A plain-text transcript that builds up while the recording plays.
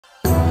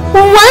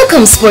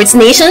Welcome, Sports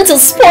Nation, to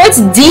Sports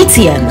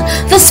DTM,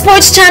 the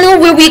sports channel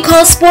where we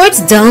call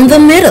sports down the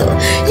middle.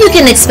 You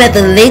can expect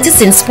the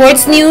latest in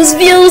sports news,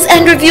 views,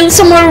 and reviews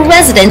from our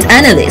resident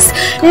analysts.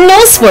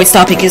 No sports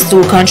topic is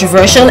too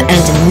controversial,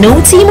 and no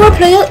team or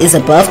player is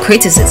above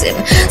criticism.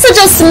 So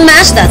just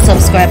smash that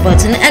subscribe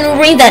button and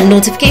ring that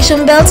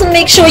notification bell to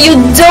make sure you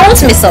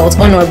don't miss out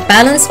on our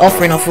balanced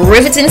offering of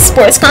riveting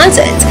sports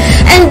content.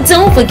 And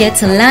don't forget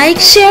to like,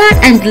 share,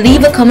 and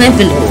leave a comment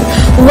below.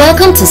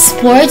 Welcome to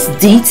Sports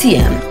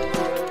DTM.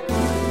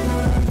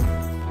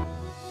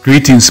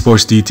 Greetings,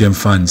 Sports DTM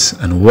fans,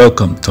 and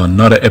welcome to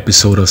another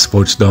episode of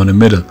Sports Down the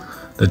Middle,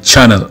 the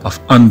channel of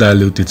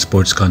undiluted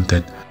sports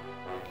content.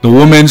 The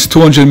women's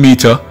 200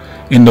 meter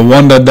in the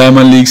Wonder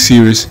Diamond League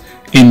Series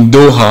in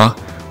Doha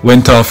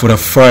went off with a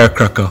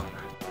firecracker.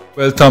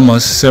 Well,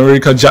 Thomas,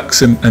 Shericka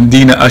Jackson, and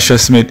Dina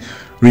Asher-Smith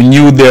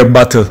renewed their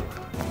battle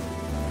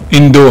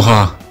in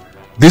Doha.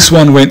 This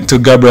one went to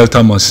Gabrielle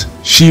Thomas.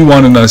 She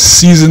won on a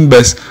season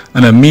best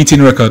and a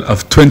meeting record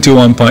of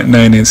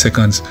 21.98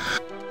 seconds.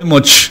 Pretty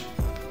much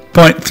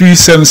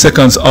 0.37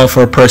 seconds off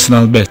her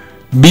personal best.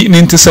 Beaten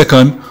into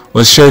second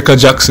was Shericka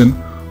Jackson,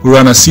 who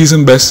ran a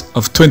season best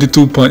of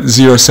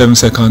 22.07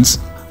 seconds.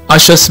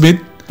 Asher-Smith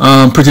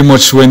pretty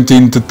much went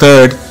into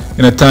third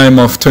in a time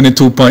of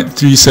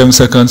 22.37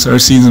 seconds, her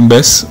season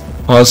best.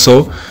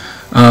 Also,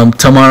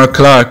 Tamara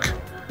Clark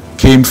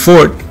came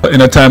fourth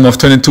in a time of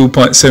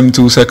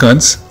 22.72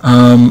 seconds.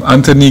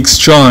 Antonique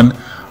Strawn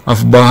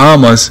of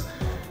Bahamas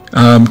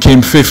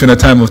came fifth in a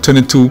time of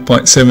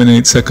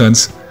 22.78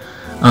 seconds.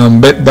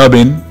 Beth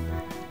Dobbin,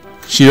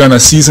 she ran a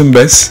season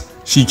best.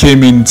 She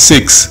came in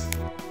sixth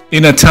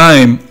in a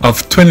time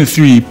of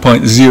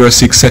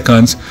 23.06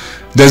 seconds.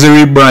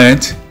 Desiree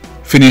Bryant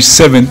finished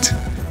seventh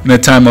in a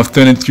time of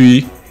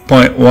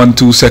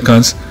 23.12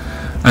 seconds.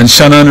 And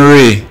Shannon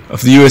Ray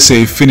of the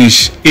USA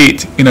finished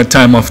 8th in a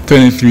time of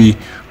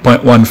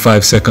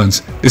 23.15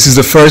 seconds. This is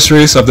the first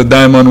race of the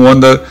Diamond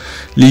Wonder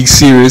League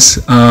Series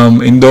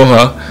in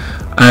Doha,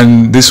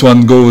 and this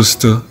one goes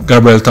to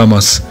Gabrielle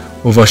Thomas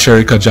over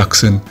Shericka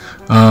Jackson.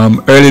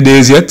 Early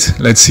days yet,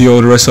 let's see how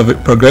the rest of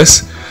it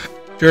progress.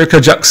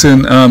 Shericka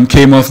Jackson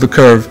came off the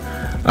curve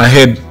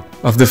ahead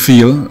of the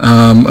field,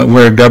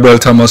 where Gabrielle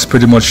Thomas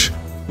pretty much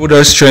showed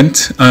her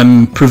strength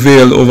and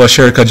prevailed over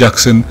Shericka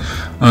Jackson,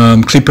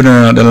 clipping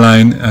her at the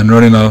line and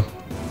running a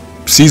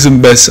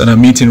season best and a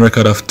meeting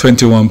record of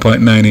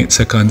 21.98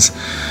 seconds.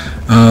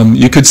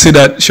 You could see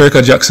that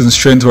Shericka Jackson's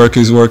strength work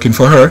is working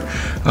for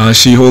her.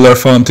 She held her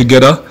form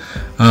together.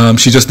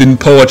 She just didn't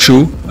power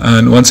through,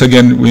 and once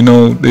again we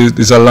know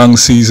there's a long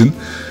season.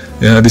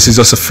 This is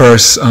just the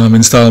first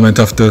installment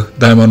of the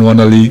Diamond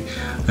Wonder League,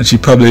 and she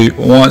probably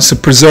wants to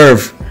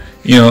preserve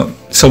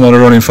some of the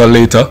running for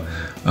later.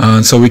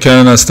 And so we can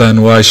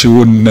understand why she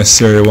wouldn't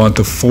necessarily want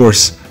to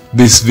force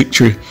this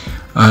victory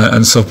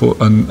and so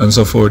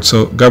forth.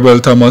 So Gabrielle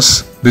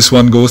Thomas, this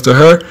one goes to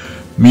her.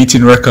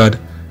 Meeting record,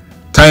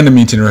 tying the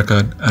meeting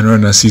record, and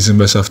running a season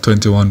best of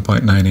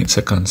 21.98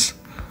 seconds.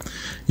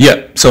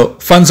 Yeah, so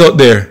fans out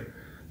there,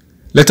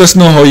 let us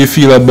know how you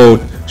feel about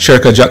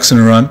Shericka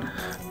Jackson run,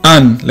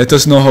 and let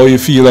us know how you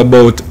feel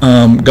about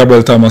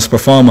Gabrielle Thomas'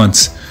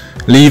 performance.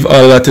 Leave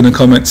all that in the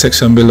comment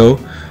section below,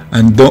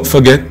 and don't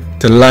forget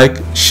to like,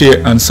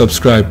 share, and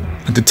subscribe,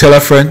 and to tell a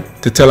friend,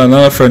 to tell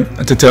another friend,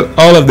 and to tell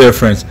all of their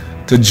friends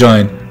to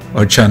join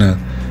our channel.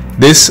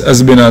 This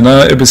has been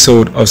another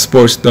episode of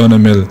Sports Down the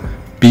Middle.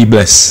 Be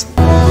blessed.